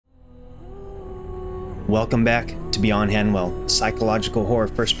Welcome back to Beyond Hanwell, psychological horror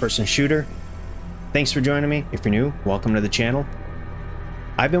first-person shooter. Thanks for joining me. If you're new, welcome to the channel.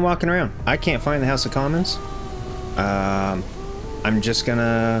 I've been walking around. I can't find the House of Commons. I'm just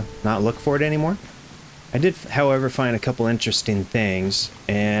gonna not look for it anymore. I did, however, find a couple interesting things,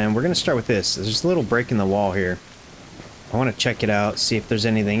 and we're gonna start with this. There's a little break in the wall here. I want to check it out, see if there's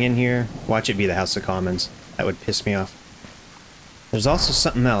anything in here. Watch it be the House of Commons. That would piss me off. There's also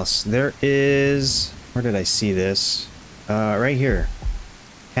something else. There is... Where did I see this? Right here.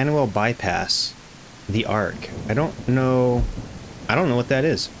 Hanwell bypass. The Arc. I don't know what that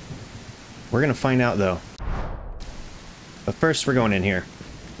is. We're gonna find out though. But first we're going in here.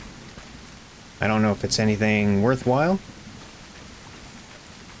 I don't know if it's anything worthwhile.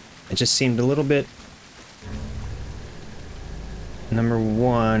 It just seemed a little bit... Number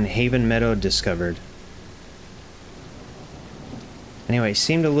 1, Haven Meadow discovered. Anyway, it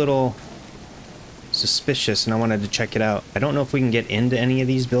seemed a little suspicious and I wanted to check it out. I don't know if we can get into any of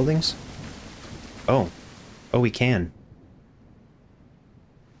these buildings. Oh, we can.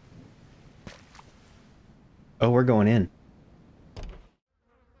 Oh, we're going in.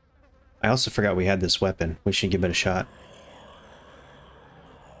 I also forgot we had this weapon. We should give it a shot.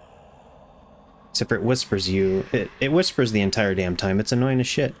 Except for it whispers you. It whispers the entire damn time. It's annoying as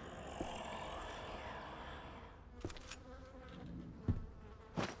shit.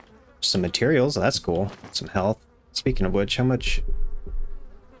 Some materials, that's cool. Some health. Speaking of which, how much...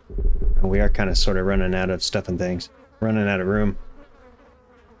 Oh, we are kind of sort of running out of stuff and things. Running out of room.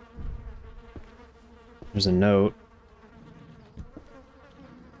 There's a note.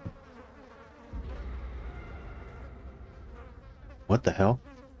 What the hell?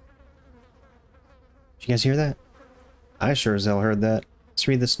 Did you guys hear that? I sure as hell heard that. Let's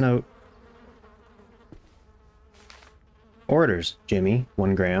read this note. Orders. Jimmy,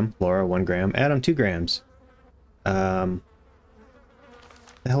 1 gram. Laura, 1 gram. Adam, 2 grams. The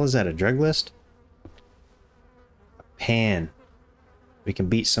hell is that? A drug list? A pan. We can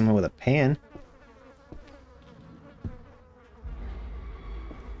beat someone with a pan.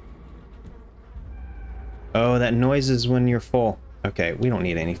 Oh, that noise is when you're full. Okay, we don't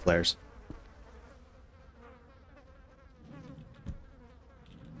need any flares.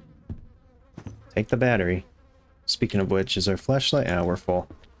 Take the battery. Speaking of which, is our flashlight? Ah, we're full.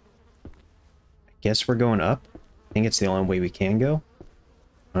 I guess we're going up. I think it's the only way we can go.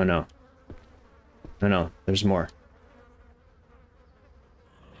 Oh no. No, there's more.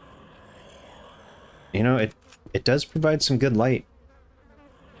 You know, it does provide some good light.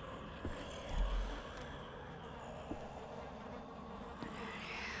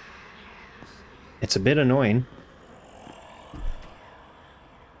 It's a bit annoying.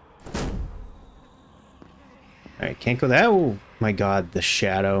 Alright, can't go that. Oh my god, the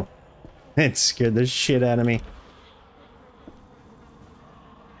shadow. It scared the shit out of me.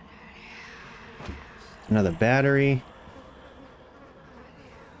 Another battery.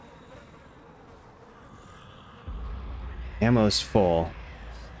 Ammo's full.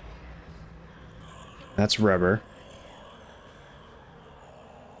 That's rubber.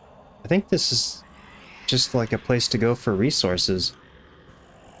 I think this is just like a place to go for resources.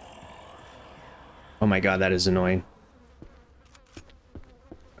 Oh my god, that is annoying.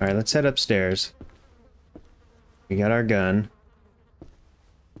 Alright, let's head upstairs. We got our gun.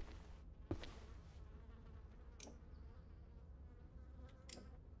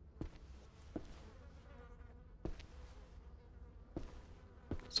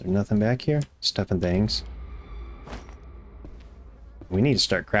 Is there nothing back here? Stuff and things. We need to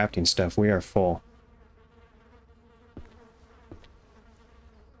start crafting stuff. We are full.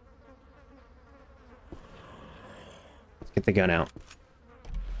 Get the gun out.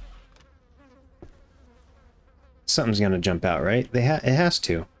 Something's gonna jump out, right? It has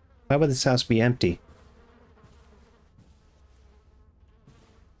to. Why would this house be empty?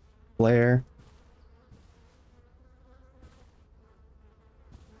 Flare.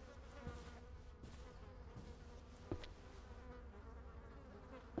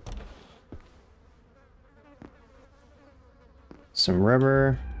 Some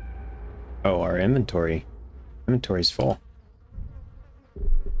rubber. Oh, our inventory. Inventory's full.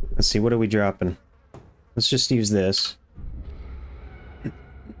 Let's see, what are we dropping? Let's just use this.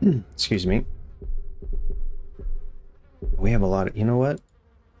 Excuse me. We have a lot of... You know what?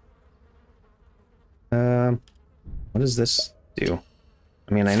 What does this do?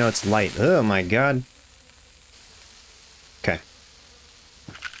 I mean, I know it's light. Oh my god. Okay.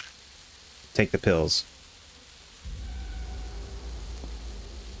 Take the pills.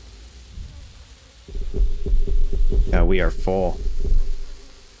 We are full.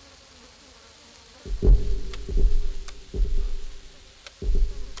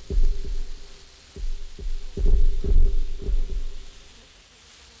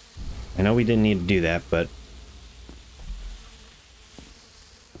 know we didn't need to do that, but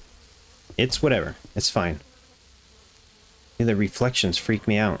it's whatever. It's fine. The reflections freak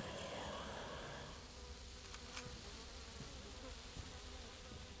me out.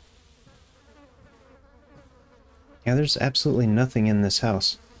 Yeah, there's absolutely nothing in this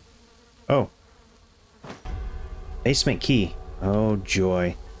house. Oh. Basement key. Oh,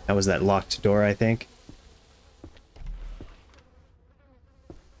 joy. That was that locked door, I think.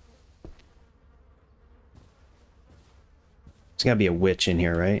 There's gotta be a witch in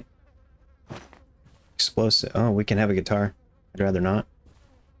here, right? Explosive. Oh, we can have a guitar. I'd rather not.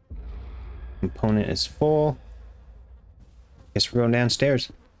 Component is full. Guess we're going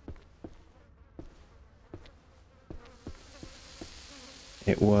downstairs.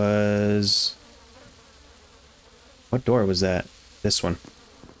 It was... What door was that? This one.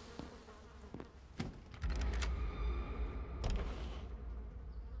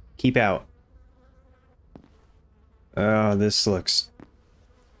 Keep out. Oh, this looks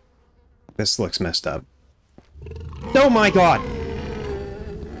messed up. Oh my god!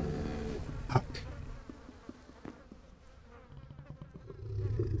 Fuck.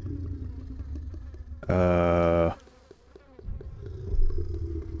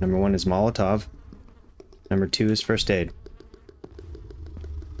 Number 1 is Molotov. Number 2 is first aid.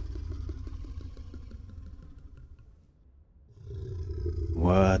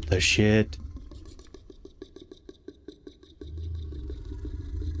 What the shit?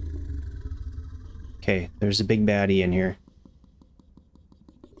 Okay, there's a big baddie in here.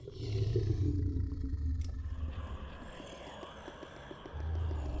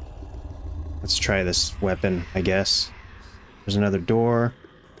 Let's try this weapon, I guess. There's another door.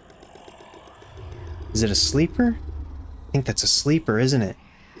 Is it a sleeper? I think that's a sleeper, isn't it?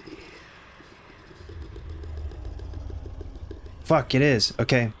 Fuck, it is.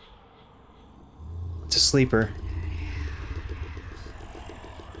 Okay. It's a sleeper.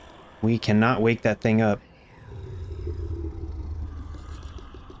 We cannot wake that thing up.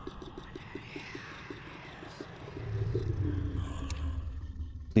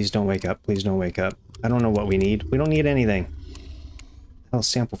 Please don't wake up. Please don't wake up. I don't know what we need. We don't need anything. Hell,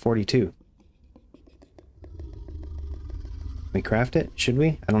 sample 42. Can we craft it? Should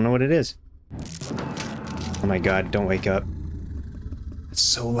we? I don't know what it is. Oh my god, don't wake up. It's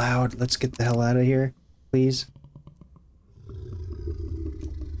so loud. Let's get the hell out of here, please.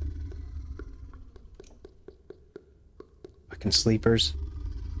 Fucking sleepers.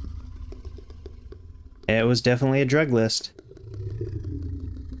 It was definitely a drug list.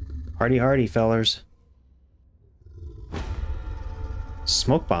 Hardy hardy, fellers.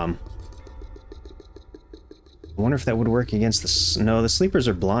 Smoke bomb. I wonder if that would work against the... No, the sleepers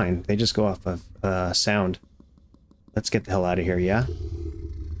are blind. They just go off of sound. Let's get the hell out of here, yeah?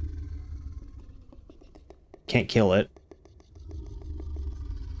 Can't kill it.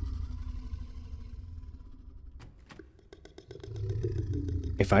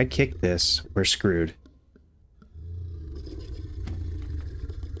 If I kick this, we're screwed.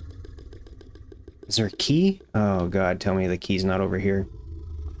 Is there a key? Oh god, tell me the key's not over here.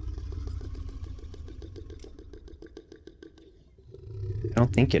 I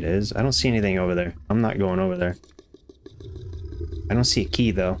don't think it is. I don't see anything over there. I'm not going over there. I don't see a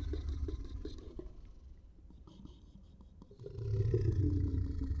key, though.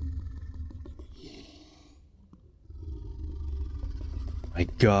 My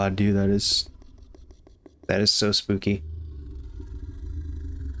god, dude, that is so spooky.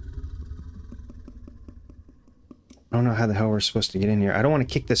 I don't know how the hell we're supposed to get in here. I don't want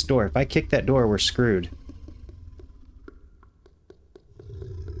to kick this door. If I kick that door, we're screwed.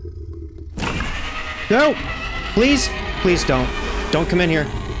 No! Please! Please don't. Don't come in here.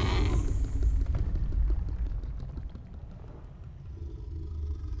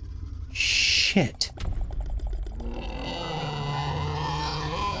 Shit.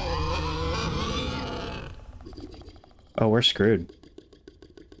 Oh, we're screwed.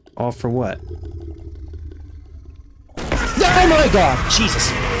 All for what? Oh my god! Jesus!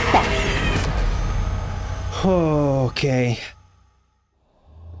 Fuck! Okay.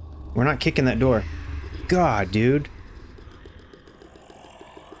 We're not kicking that door. God, dude.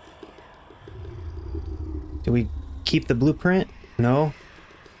 Do we keep the blueprint? No.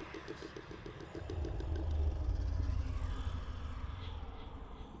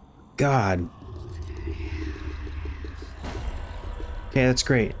 God. Okay, that's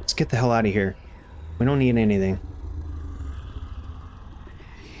great. Let's get the hell out of here. We don't need anything.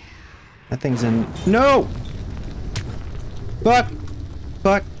 That thing's in... No! Fuck!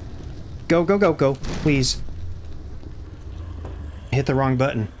 Fuck! Go, go, go, go. Please. I hit the wrong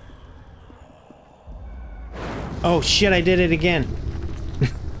button. Oh shit, I did it again.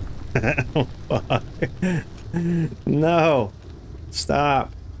 Oh, fuck. No.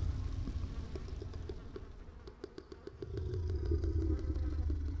 Stop.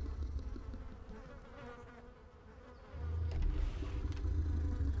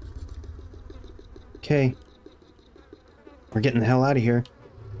 Okay. We're getting the hell out of here.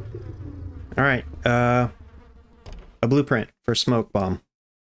 Alright, a blueprint for a smoke bomb.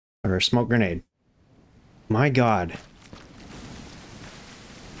 Or a smoke grenade. My god.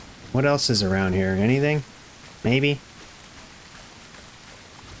 What else is around here? Anything? Maybe?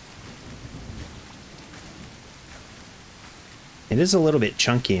 It is a little bit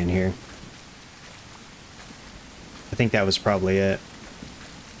chunky in here. I think that was probably it.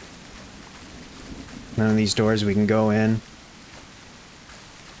 None of these doors we can go in.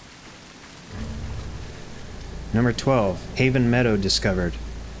 Number 12. Haven Meadow discovered.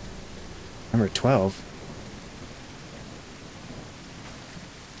 Number 12?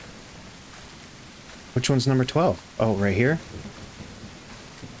 Which one's number 12? Oh, right here?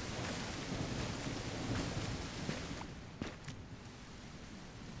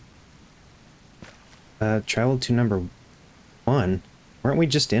 Travel to number 1? Weren't we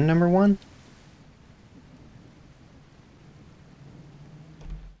just in number 1?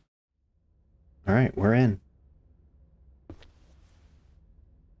 Alright, we're in.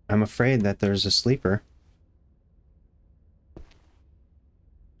 I'm afraid that there's a sleeper.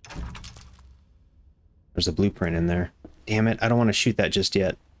 There's a blueprint in there. Damn it, I don't want to shoot that just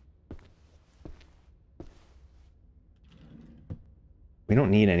yet. We don't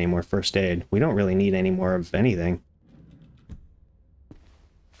need any more first aid. We don't really need any more of anything.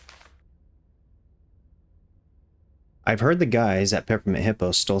 I've heard the guys at Peppermint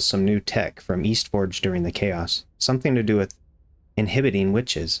Hippo stole some new tech from East Forge during the chaos. Something to do with inhibiting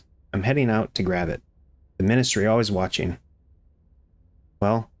witches. I'm heading out to grab it. The Ministry always watching.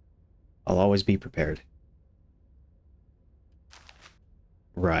 Well, I'll always be prepared.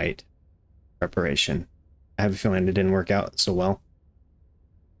 Right. Preparation. I have a feeling it didn't work out so well.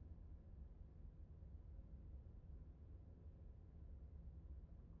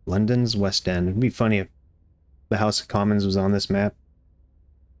 London's West End. It'd be funny if the House of Commons was on this map.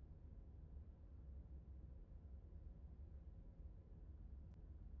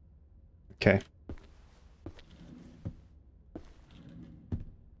 Okay.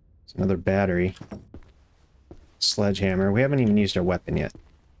 It's another battery. Sledgehammer. We haven't even used our weapon yet.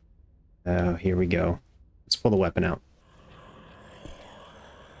 Oh, here we go. Let's pull the weapon out.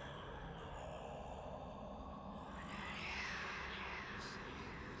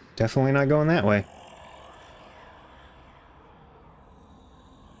 Definitely not going that way.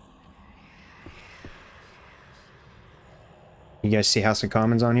 You guys see House of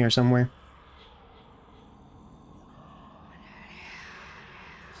Commons on here somewhere?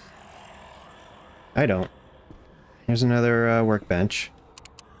 I don't. Here's another workbench.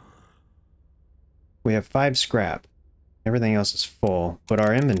 We have 5 scrap. Everything else is full, but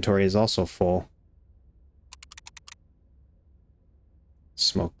our inventory is also full.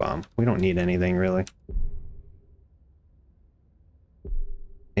 Smoke bomb. We don't need anything, really.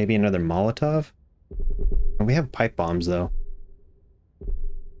 Maybe another Molotov? Oh, we have pipe bombs, though.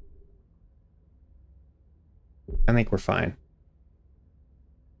 I think we're fine.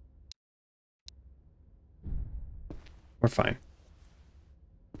 We're fine.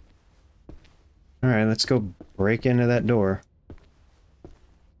 Alright, let's go break into that door.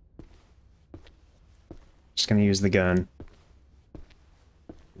 Just gonna use the gun.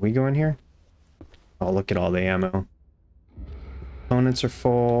 We go in here? Oh, look at all the ammo. Components are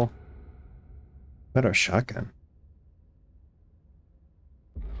full. What about our shotgun?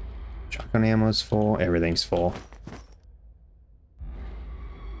 Shotgun ammo's full. Everything's full.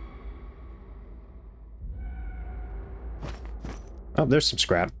 Oh, there's some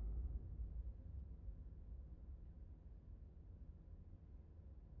scrap.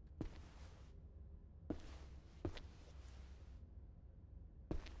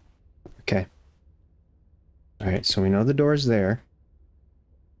 Okay. Alright, so we know the door's there.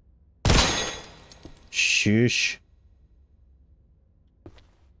 Shush.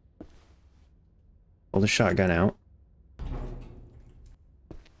 Pull the shotgun out.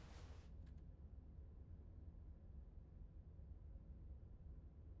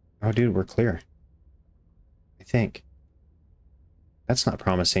 Oh, dude, we're clear. I think. That's not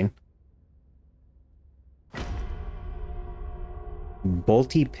promising.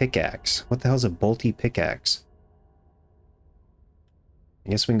 Bolty pickaxe. What the hell's a bolty pickaxe? I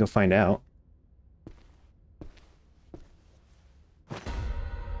guess we can go find out.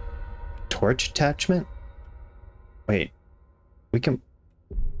 Torch attachment? Wait. We can...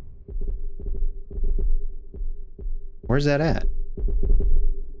 Where's that at?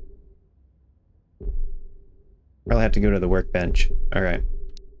 Probably have to go to the workbench. Alright.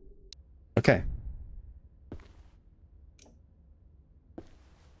 Okay.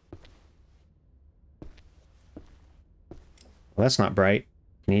 Well, that's not bright.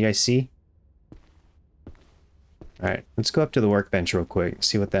 Can you guys see? Alright, let's go up to the workbench real quick,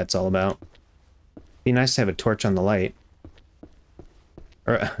 see what that's all about. Be nice to have a torch on the light.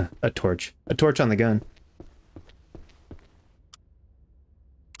 Or a torch. A torch on the gun.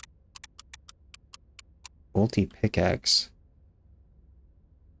 Bolty pickaxe.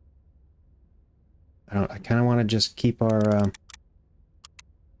 I kind of want to just keep our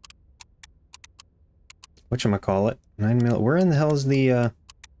whatchamacallit? 9mm. Where in the hell is the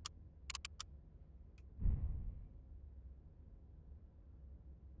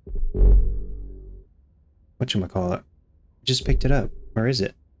whatchamacallit? Just picked it up. Where is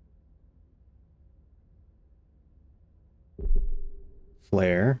it?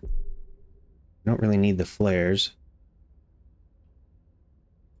 Flare. I don't really need the flares.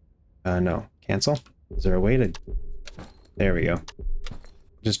 No. Cancel? Is there a way to... There we go.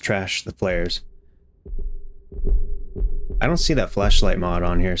 Just trash the flares. I don't see that flashlight mod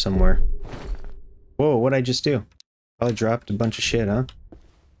on here somewhere. Whoa, what'd I just do? Probably dropped a bunch of shit, huh?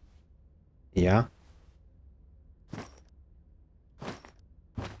 Yeah.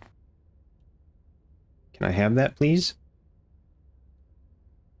 Can I have that, please?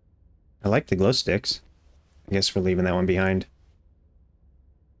 I like the glow sticks. I guess we're leaving that one behind.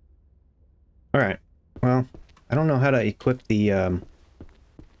 Alright. Well, I don't know how to equip the,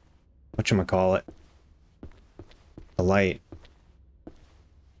 whatchamacallit? The light.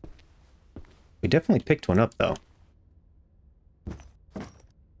 We definitely picked one up, though.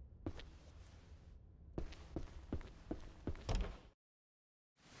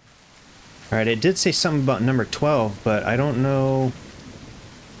 Alright, it did say something about number 12, but I don't know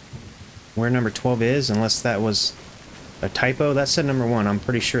where number 12 is, unless that was a typo. That said number 1. I'm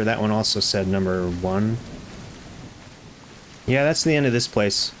pretty sure that one also said number 1. Yeah, that's the end of this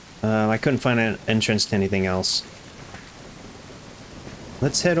place. I couldn't find an entrance to anything else.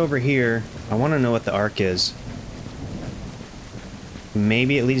 Let's head over here. I want to know what the arc is.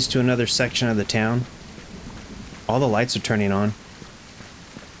 Maybe it leads to another section of the town. All the lights are turning on.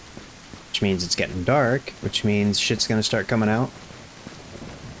 Which means it's getting dark, which means shit's gonna start coming out.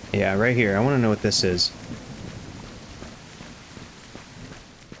 Yeah, right here. I want to know what this is.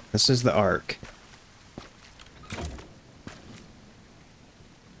 This is the arc.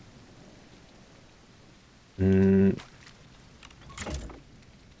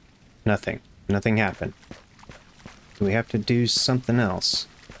 Nothing. Nothing happened. Do we have to do something else?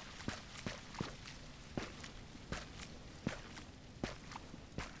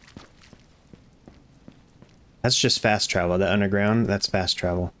 That's just fast travel. The underground, that's fast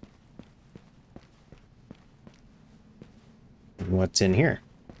travel. What's in here?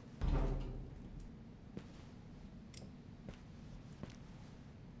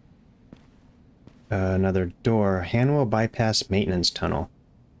 Another door. Hanwell bypass maintenance tunnel.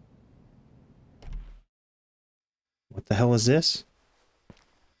 What the hell is this?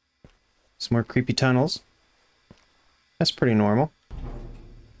 Some more creepy tunnels. That's pretty normal.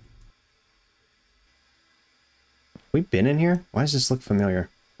 We've been in here? Why does this look familiar?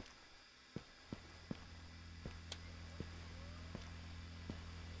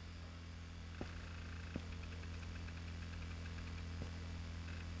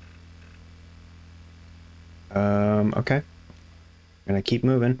 Okay. I'm gonna keep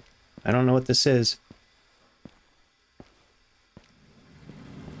moving. I don't know what this is.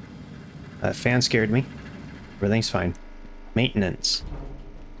 That fan scared me. Everything's fine. Maintenance.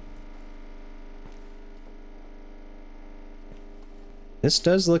 This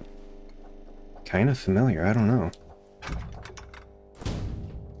does look kind of familiar. I don't know.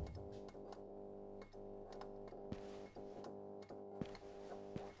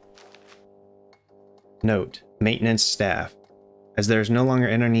 Note, maintenance staff. As there is no longer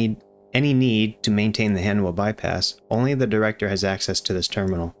any need to maintain the Hanwell bypass, only the director has access to this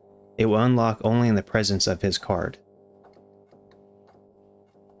terminal. It will unlock only in the presence of his card.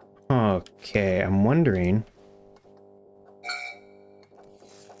 Okay, I'm wondering...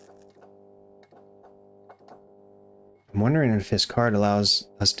 if his card allows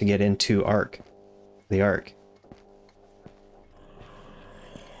us to get into the arc.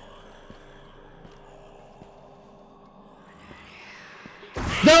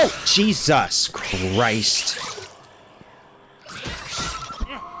 No! Jesus Christ.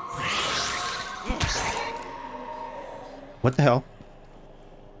 What the hell?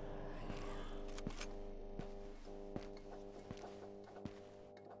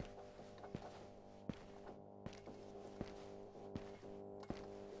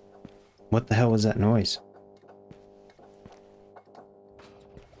 What the hell was that noise?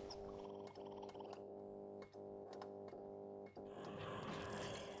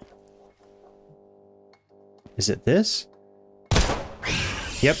 Is it this?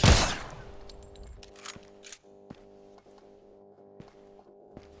 Yep.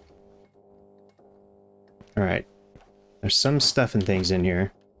 Alright. There's some stuff and things in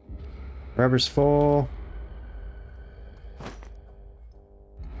here. Rubber's full.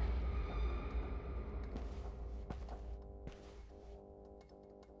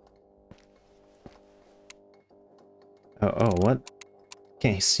 Oh, what?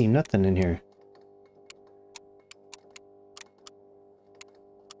 Can't see nothing in here.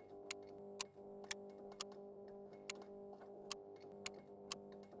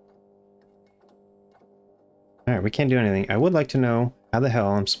 Alright, we can't do anything. I would like to know how the hell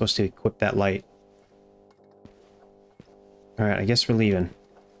I'm supposed to equip that light. Alright, I guess we're leaving.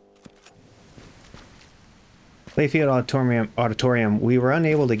 Playfield Auditorium. We were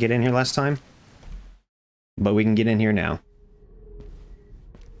unable to get in here last time, but we can get in here now.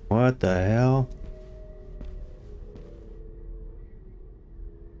 What the hell?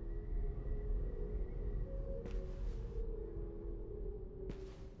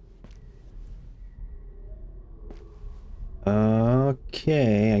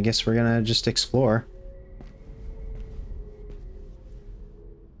 Okay, I guess we're gonna just explore.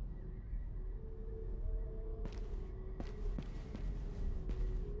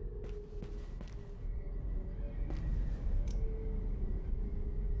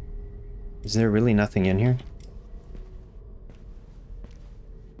 Is there really nothing in here?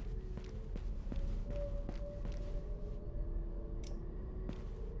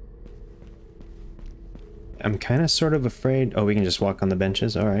 I'm kind of sort of afraid... Oh, we can just walk on the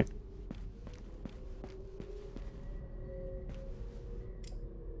benches? Alright.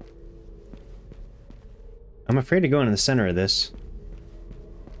 I'm afraid to go into the center of this.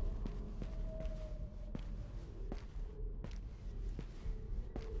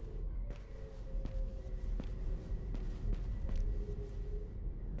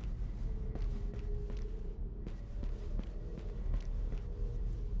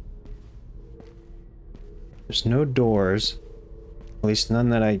 There's no doors. At least none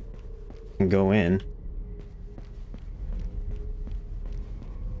that I can go in.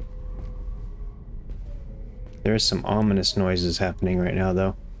 There's some ominous noises happening right now,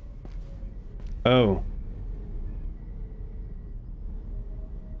 though. Oh.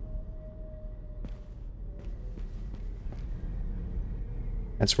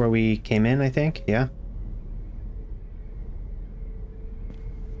 That's where we came in, I think? Yeah.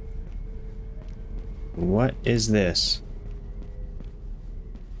 What is this?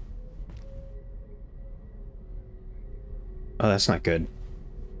 Oh, that's not good.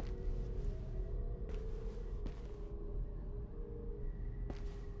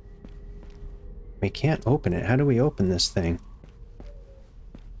 We can't open it. How do we open this thing?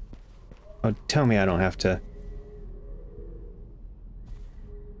 Oh, tell me I don't have to...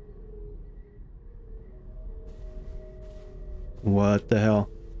 What the hell?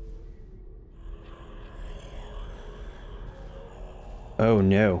 Oh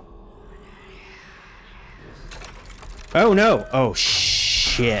no. Oh no! Oh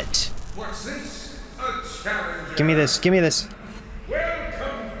shit. What's this? A challenge. Give me this, give me this.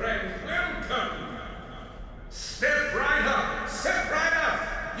 Welcome, friend, welcome. Step right up, step right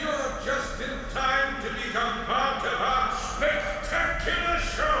up. You're just in time to become part of our spectacular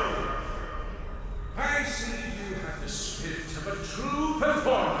show. I see you have the spirit of a true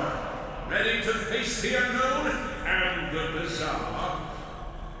performer, ready to face the unknown and the bizarre.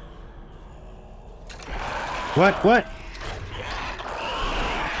 What?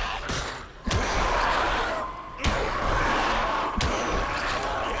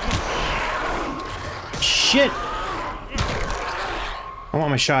 Shit! I want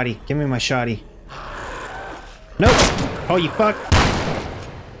my shotty. Give me my shotty. Nope! Oh, you fuck!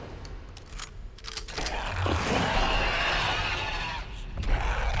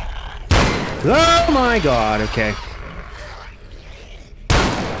 Oh my god, okay.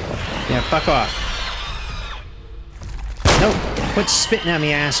 Yeah, fuck off. Nope. Quit spitting at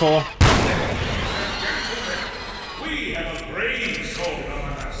me, asshole. We have a brave soul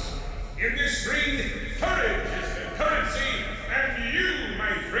among us. In this ring, courage is the currency, and you,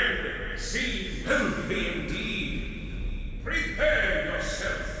 my friend, seem healthy indeed. Prepare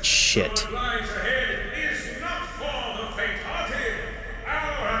yourself. Shit. What lies ahead is not for the faint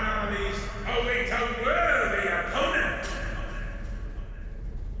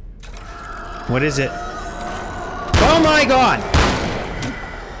What is it? Oh my god!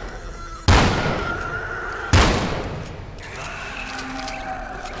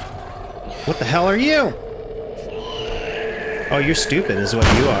 What the hell are you? Oh, you're stupid is what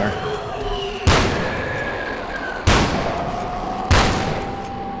you are.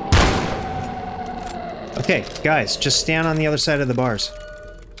 Okay, guys, just stand on the other side of the bars.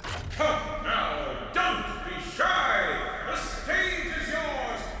 Come now, don't be shy. The stage is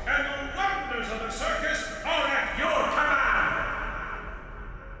yours, and the wonders of the circus are at your command.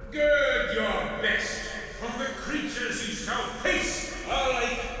 Gird your best, for the creatures you shall face are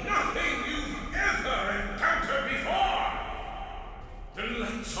like nothing you've ever encountered before. The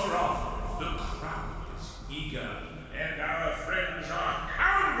lights are off, the crowd is eager, and our friends are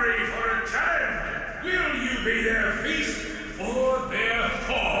hungry for a challenge. Will you be their feast or their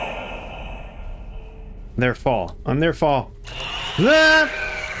fall? Their fall. I'm their fall. Ah!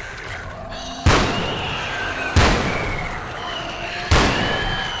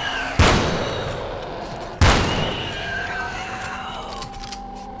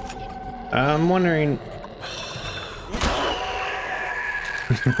 I'm wondering...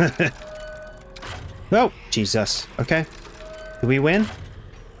 Oh, Jesus. Okay. Did we win?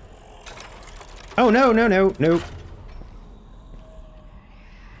 Oh, no, no, no, no.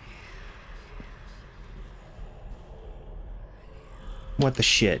 What the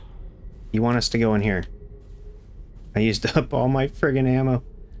shit? You want us to go in here? I used up all my friggin' ammo.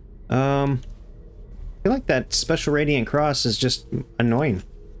 I feel like that special radiant cross is just annoying.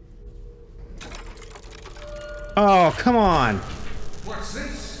 Oh, come on. What's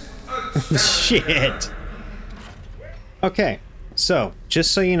this? Shit. Okay, so,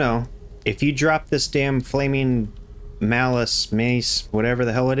 just so you know, if you drop this damn flaming malice, mace, whatever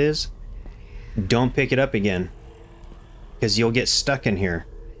the hell it is, don't pick it up again. Because you'll get stuck in here.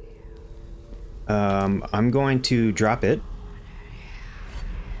 I'm going to drop it.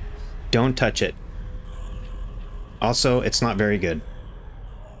 Don't touch it. Also, it's not very good.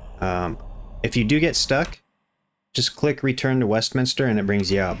 If you do get stuck, just click return to Westminster and it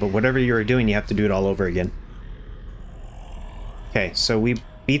brings you out. But whatever you were doing, you have to do it all over again. Okay, so we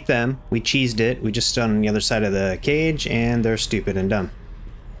beat them. We cheesed it. We just stood on the other side of the cage and they're stupid and dumb.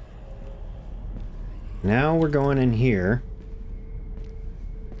 Now we're going in here.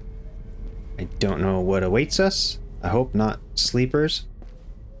 I don't know what awaits us. I hope not sleepers.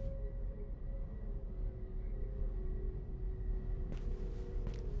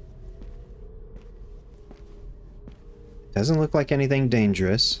 Doesn't look like anything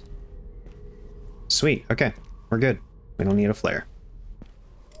dangerous. Sweet, okay. We're good. We don't need a flare.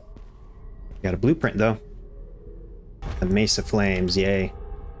 Got a blueprint though. The Mace of Flames, yay.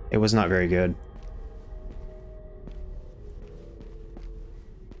 It was not very good.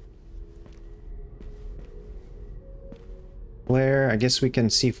 Flare, I guess we can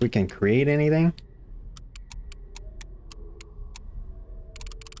see if we can create anything.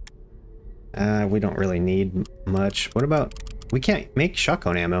 We don't really need much. What about... We can't make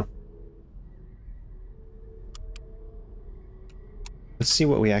shotgun ammo. Let's see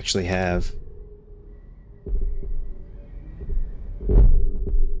what we actually have.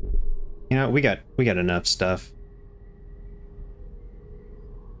 You know, we got enough stuff.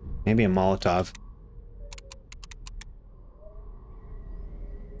 Maybe a Molotov.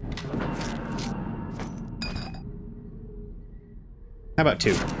 How about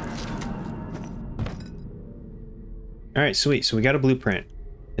 2? Alright, sweet. So we got a blueprint.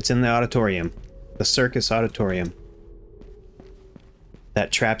 It's in the auditorium. The Circus auditorium. That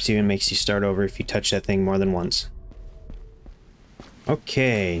traps you and makes you start over if you touch that thing more than once.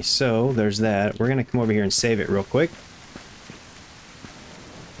 Okay, so there's that. We're gonna come over here and save it real quick.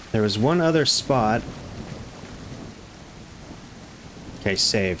 There was one other spot. Okay,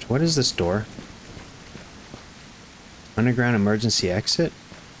 saved. What is this door? Underground emergency exit?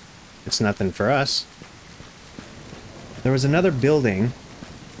 It's nothing for us. There was another building.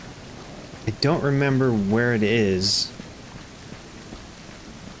 I don't remember where it is.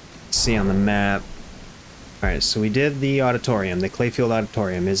 Let's see on the map. Alright, so we did the auditorium. The Clayfield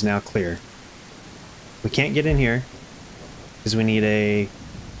Auditorium is now clear. We can't get in here because we need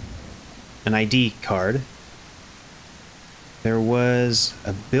an ID card. There was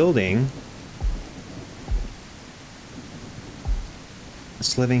a building.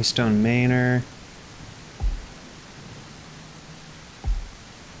 It's Livingstone Manor.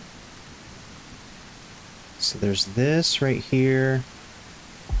 So there's this right here.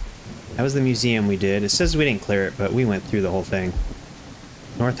 That was the museum we did. It says we didn't clear it, but we went through the whole thing.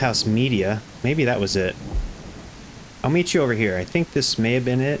 North House Media. Maybe that was it. I'll meet you over here. I think this may have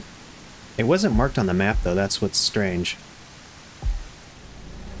been it. It wasn't marked on the map, though. That's what's strange.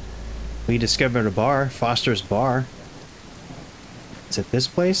 We discovered a bar. Foster's Bar. Is it this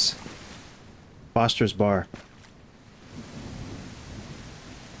place? Foster's Bar.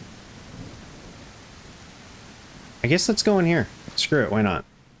 I guess let's go in here. Screw it, why not?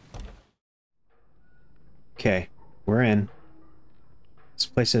 Okay, we're in. This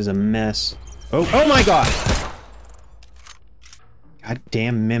place is a mess. Oh my god!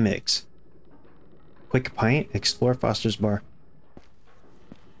 Goddamn mimics. Quick pint, explore Foster's Bar.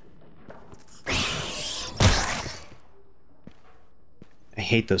 I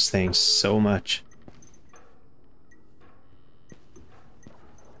hate those things so much.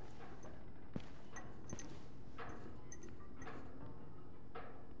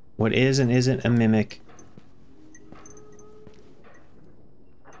 What is and isn't a mimic?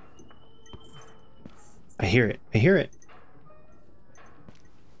 I hear it. I hear it.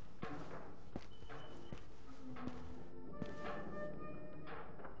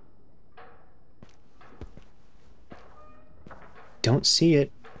 Don't see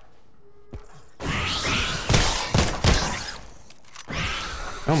it.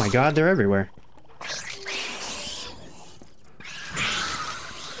 Oh my god, they're everywhere.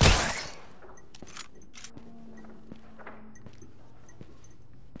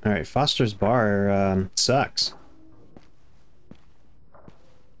 Alright, Foster's Bar sucks.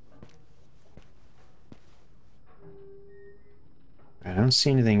 I don't see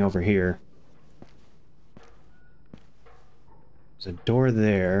anything over here. There's a door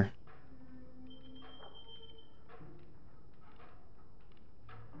there.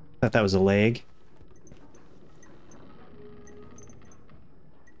 Thought that was a leg.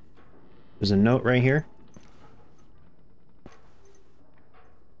 There's a note right here.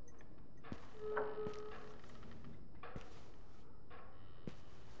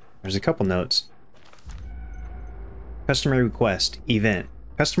 There's a couple notes. Customer request. Event.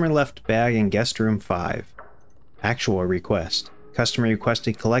 Customer left bag in guest room 5. Actual request. Customer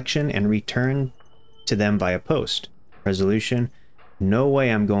requested collection and return to them via post. Resolution. No way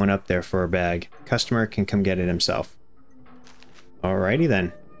I'm going up there for a bag. Customer can come get it himself. Alrighty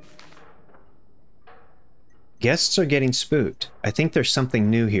then. Guests are getting spooked. I think there's something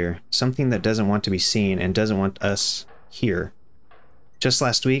new here. Something that doesn't want to be seen and doesn't want us here. Just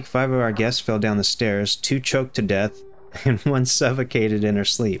last week, 5 of our guests fell down the stairs, 2 choked to death, and 1 suffocated in her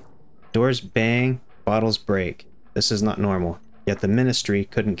sleep. Doors bang, bottles break. This is not normal. Yet the ministry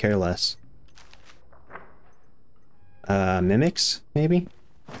couldn't care less. Mimics, maybe?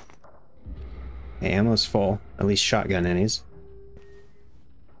 Okay, ammo's full. At least shotgun any's.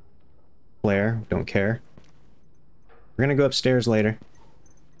 Flare, don't care. We're gonna go upstairs later.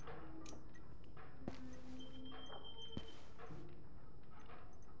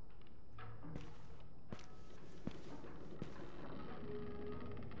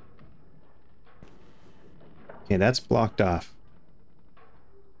 Okay, that's blocked off.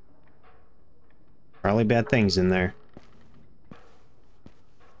 Probably bad things in there.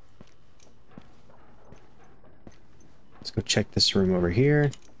 Let's go check this room over here.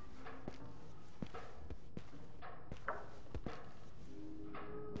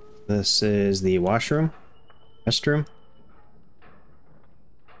 This is the washroom, restroom.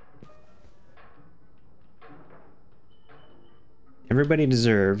 Everybody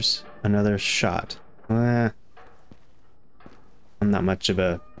deserves another shot. I'm not much of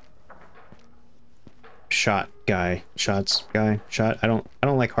a shot guy. Shots guy. Shot. I don't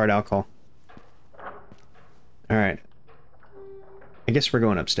like hard alcohol. All right. I guess we're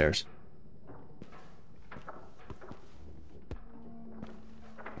going upstairs.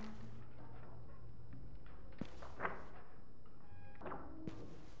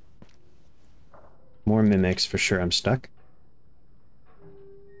 More mimics for sure. I'm stuck.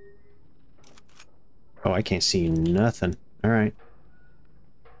 Oh, I can't see nothing. All right.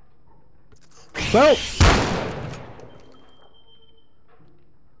 Whoa!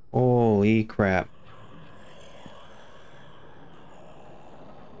 Holy crap.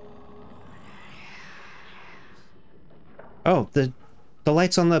 Oh, the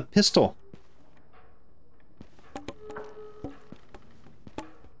light's on the pistol.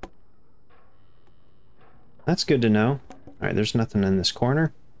 That's good to know. All right, there's nothing in this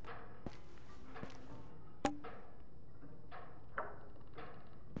corner.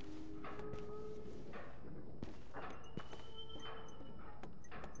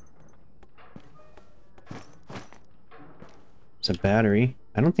 It's a battery.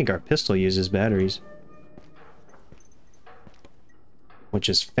 I don't think our pistol uses batteries. Which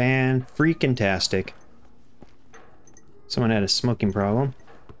is fan-freaking-tastic. Someone had a smoking problem.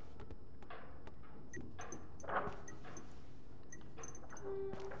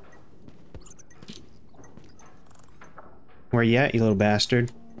 where you at, you little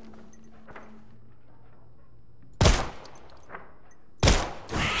bastard?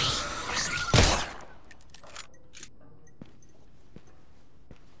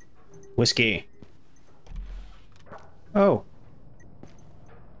 Whiskey. Oh.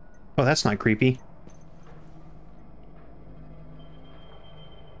 Oh, that's not creepy.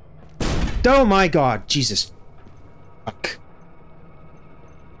 Oh my god, Jesus. Fuck.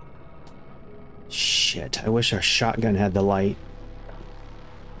 Shit, I wish our shotgun had the light.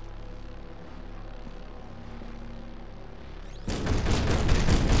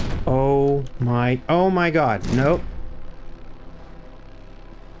 Oh my god, nope.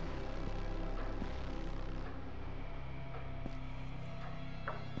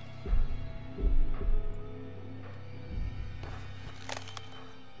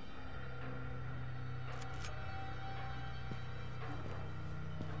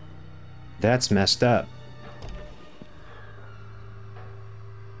 That's messed up.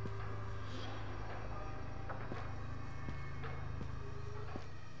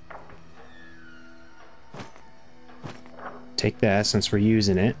 Take that since we're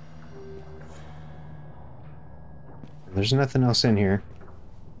using it. There's nothing else in here.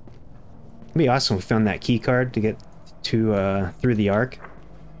 It'd be awesome if we found that key card to get to through the arc.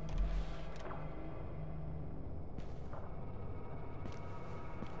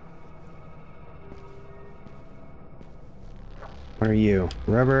 What are you?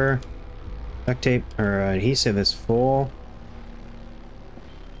 Rubber, duct tape, or adhesive is full.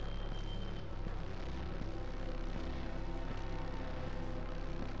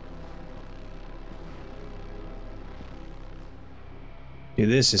 Dude,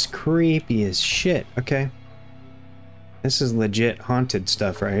 this is creepy as shit. Okay. This is legit haunted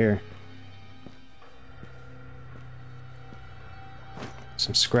stuff right here.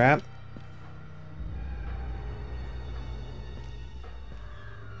 Some scrap.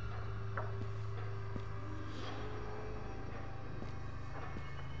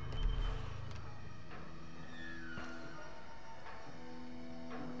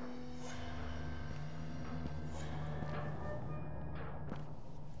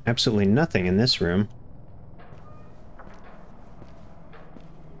 Absolutely nothing in this room.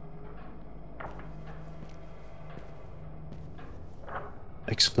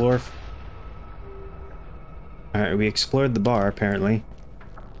 Explore. Alright, we explored the bar, apparently.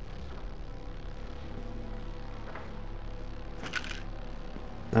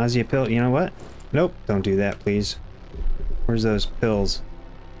 Nausea pill. You know what? Nope, don't do that, please. Where's those pills?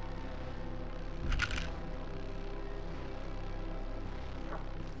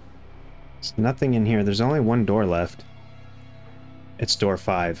 There's nothing in here. There's only one door left. It's door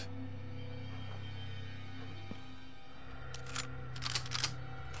 5.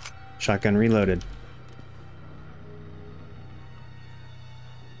 Shotgun reloaded.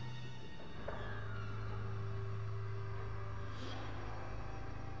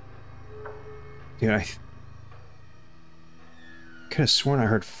 Dude, I could have sworn I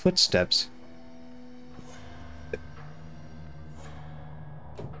heard footsteps.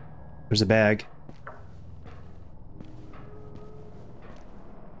 There's a bag.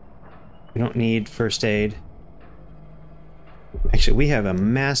 We don't need first aid. Actually, we have a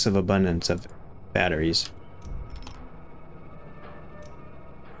massive abundance of batteries.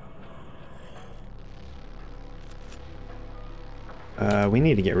 We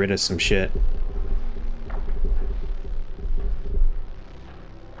need to get rid of some shit.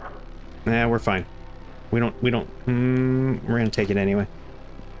 Nah, we're fine. We're gonna take it anyway.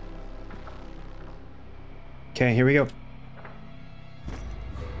 Okay, here we go.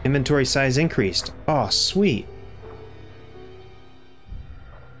 Inventory size increased. Oh, sweet.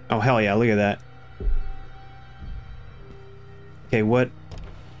 Oh, hell yeah, look at that. Okay, what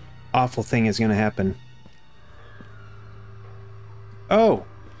awful thing is gonna happen? Oh!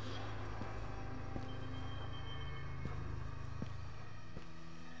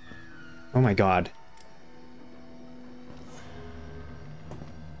 Oh my god.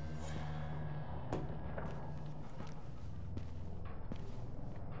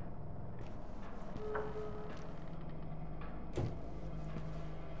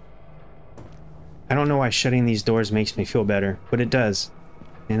 I don't know why shutting these doors makes me feel better, but it does.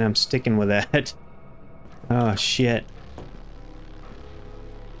 And I'm sticking with that. Oh, shit.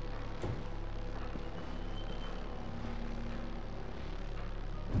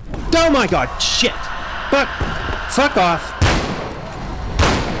 Oh my god, shit! Fuck off!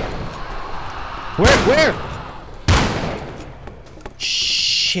 Where?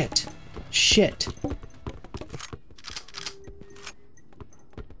 Shit. Shit.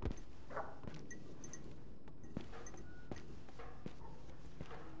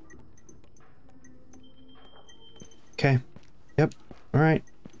 Okay. Yep. Alright.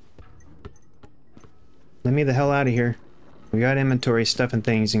 Let me the hell out of here. We got inventory stuff and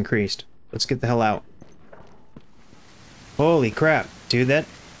things increased. Let's get the hell out. Holy crap, dude, that...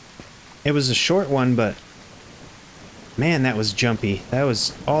 It was a short one, but... Man, that was jumpy. That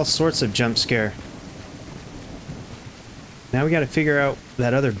was all sorts of jump scare. Now we gotta figure out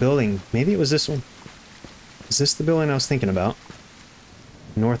that other building. Maybe it was this one. Is this the building I was thinking about?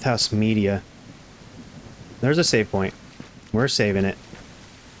 North House Media. There's a save point. We're saving it.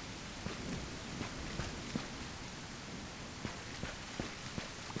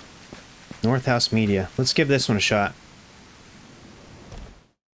 North House Media. Let's give this one a shot.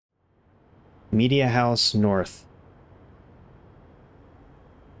 Media House North.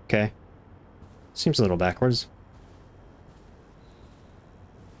 Okay. Seems a little backwards.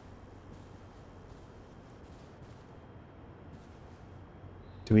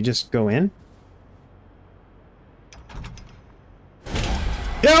 Do we just go in?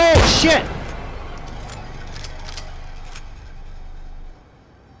 Oh, shit!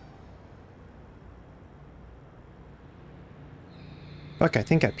 Fuck, I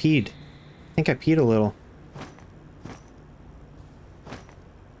think I peed. I think I peed a little.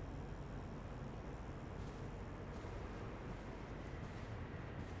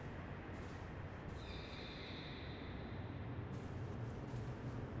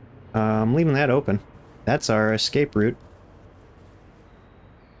 I'm leaving that open. That's our escape route.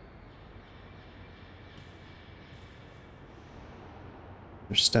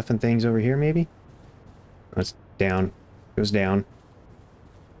 There's stuff and things over here, maybe? Oh, it's down. Goes down.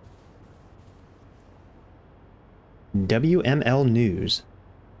 WML News.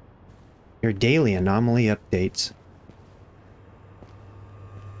 Your daily anomaly updates.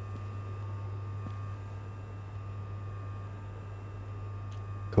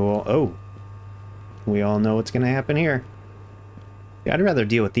 Cool. Oh. We all know what's gonna happen here. Yeah, I'd rather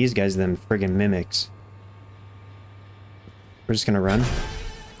deal with these guys than friggin' mimics. We're just gonna run.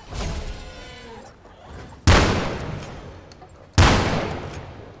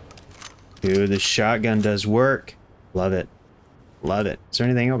 Dude, the shotgun does work. Love it. Love it. Is there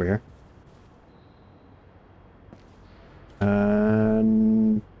anything over here?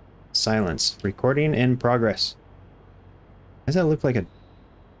 Silence. Recording in progress. Does that look like a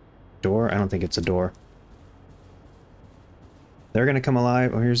door? I don't think it's a door. They're gonna come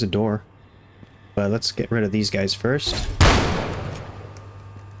alive. Oh, here's a door. But let's get rid of these guys first.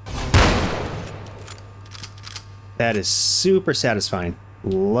 That is super satisfying.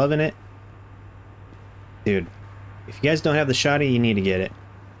 Loving it. Dude, if you guys don't have the shotty, you need to get it.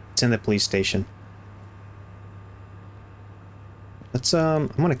 It's in the police station. Let's, I'm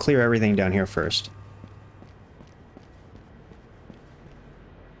gonna clear everything down here first.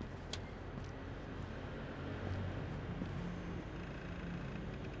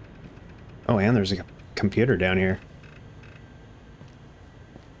 Oh, and there's a computer down here.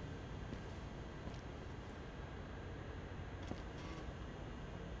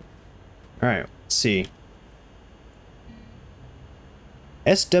 Alright, let's see.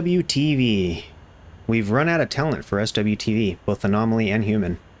 SWTV. We've run out of talent for SWTV, both anomaly and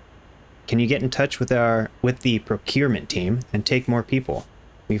human. Can you get in touch with the procurement team and take more people?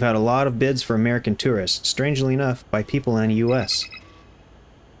 We've had a lot of bids for American tourists, strangely enough, by people in the US.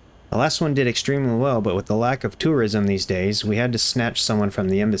 The last one did extremely well, but with the lack of tourism these days, we had to snatch someone from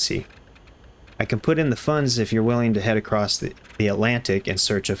the embassy. I can put in the funds if you're willing to head across the Atlantic in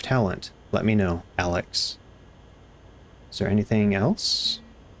search of talent. Let me know, Alex. Is there anything else?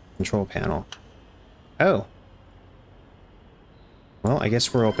 Control panel. Oh. Well, I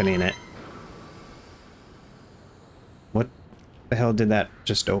guess we're opening it. What the hell did that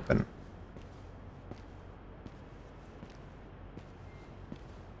just open?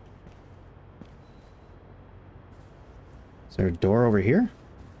 Is there a door over here?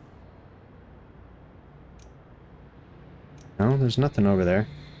 No, there's nothing over there.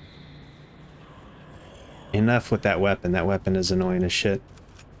 Enough with that weapon. That weapon is annoying as shit.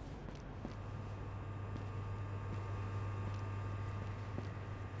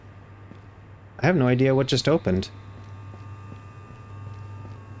 I have no idea what just opened.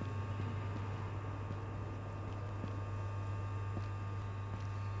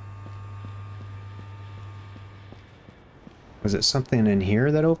 Was it something in here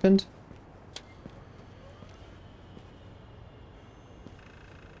that opened?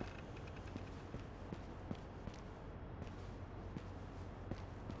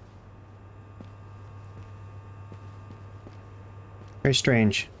 Very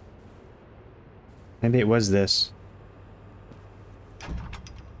strange. Maybe it was this.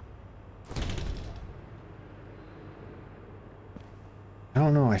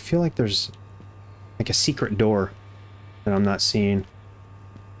 don't know. I feel like there's like a secret door that I'm not seeing.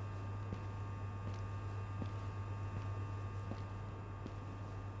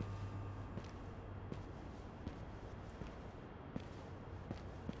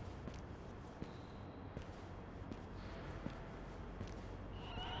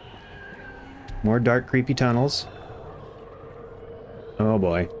 More dark, creepy tunnels. Oh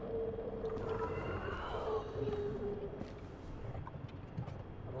boy.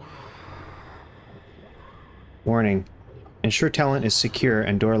 Warning. Ensure talent is secure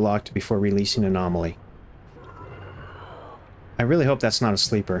and door locked before releasing anomaly. I really hope that's not a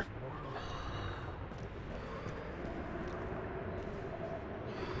sleeper.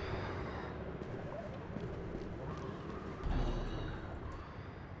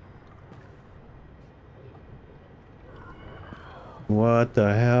 What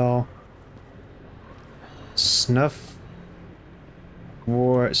the hell? Snuff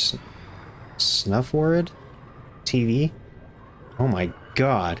word? TV? Oh my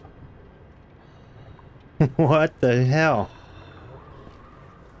god. What the hell?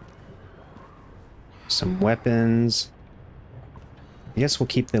 Some weapons. I guess we'll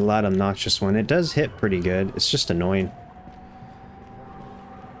keep the loud obnoxious one. It does hit pretty good. It's just annoying.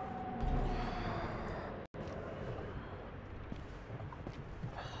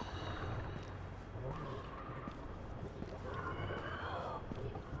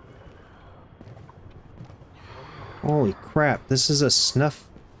 Holy crap, this is a snuff...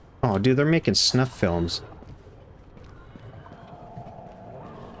 Oh, dude, they're making snuff films.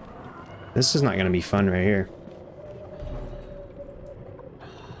 This is not gonna be fun right here.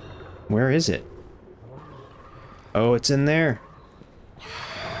 Where is it? Oh, it's in there.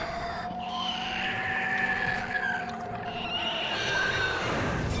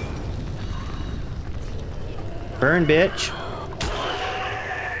 Burn, bitch.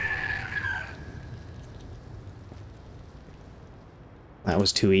 That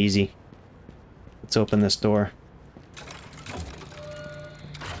was too easy. Let's open this door.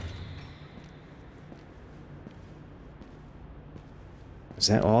 Is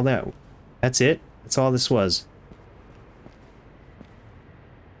that all that? That's it? That's all this was.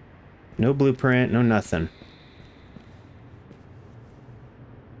 No blueprint, no nothing.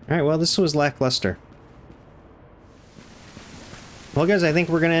 Alright, well, this was lackluster. Well, guys, I think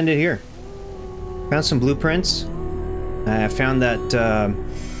we're gonna end it here. Found some blueprints. I found that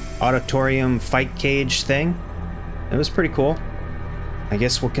auditorium fight cage thing. It was pretty cool. I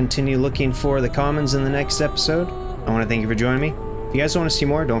guess we'll continue looking for the commons in the next episode. I want to thank you for joining me. If you guys want to see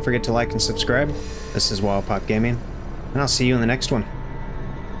more, don't forget to like and subscribe. This is Wobble Gaming, and I'll see you in the next one.